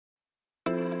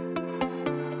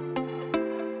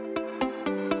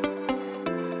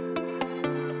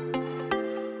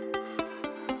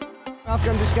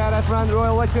Welcome to Skydive Front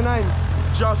Royal. What's your name?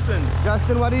 Justin.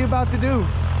 Justin, what are you about to do?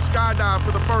 Skydive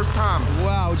for the first time.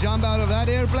 Wow, jump out of that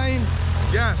airplane?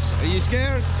 Yes. Are you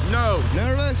scared? No.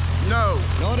 Nervous? No.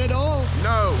 Not at all?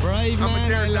 No. Brave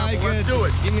man, I like it. Let's do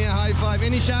it. Give me a high five.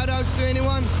 Any shout outs to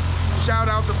anyone? Shout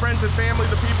out to friends and family,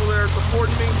 the people that are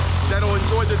supporting me, that'll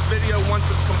enjoy this video once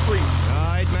it's complete.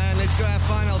 All right, man, let's go have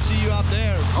fun. I'll see you up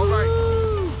there. All right.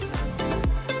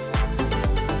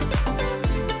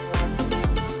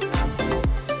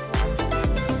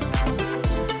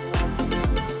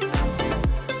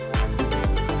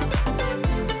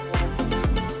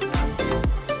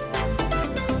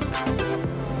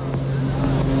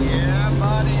 Yeah,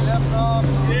 buddy, lift off.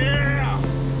 Yeah.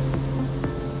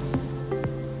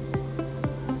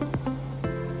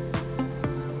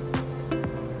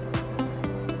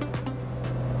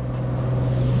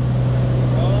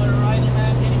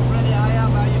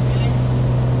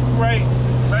 Great.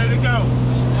 Ready to go.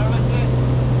 Nervous yet?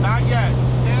 Not yet.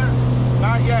 Scared?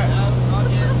 Not yet. No,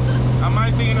 not yet. I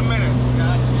might be in a minute.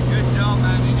 Gotcha. Good job,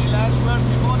 man. Any last words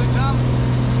before the jump?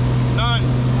 None.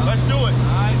 Let's do it. All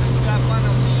right, let's go have fun.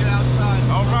 I'll see you outside.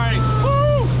 All right.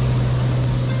 Woo!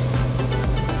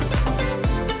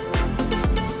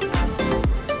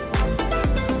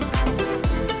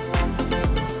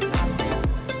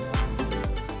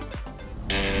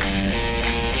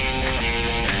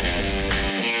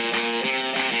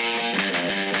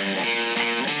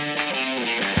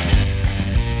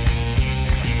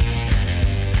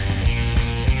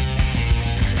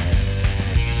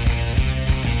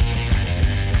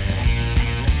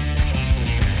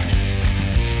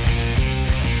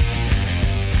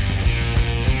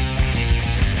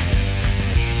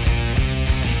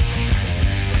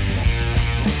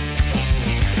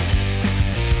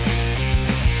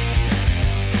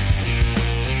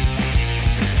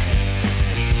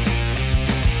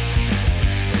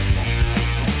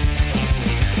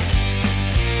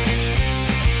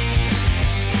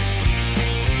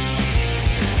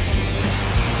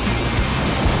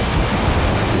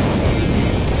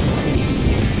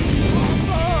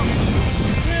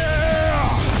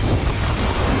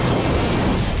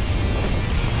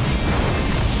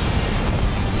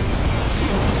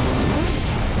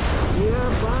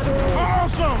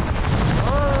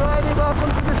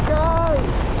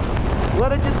 What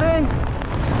did you think?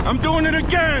 I'm doing it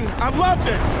again. I loved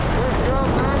it. Good job,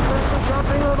 man. Thanks for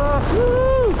jumping with us.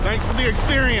 Woo! Thanks for the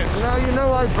experience. Now you know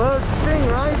why birds sing,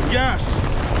 right? Yes.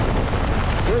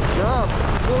 Good job.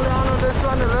 Pull down on this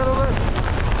one a little bit.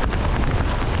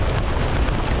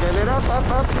 Get it up, up,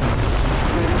 up.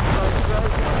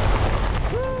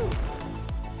 Woo!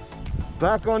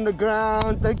 Back on the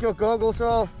ground. Take your goggles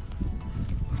off.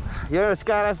 You're at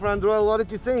Skydive Front Royal. What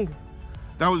did you think?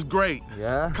 That was great.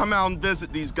 Yeah? Come out and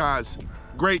visit these guys.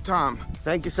 Great time.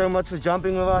 Thank you so much for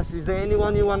jumping with us. Is there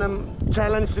anyone you want to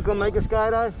challenge to come make a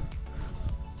skydive?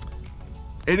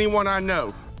 Anyone I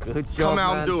know. Good job, Come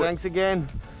out man. and do it. Thanks again.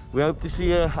 We hope to see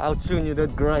you out soon. You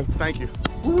did great. Thank you.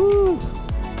 Woo!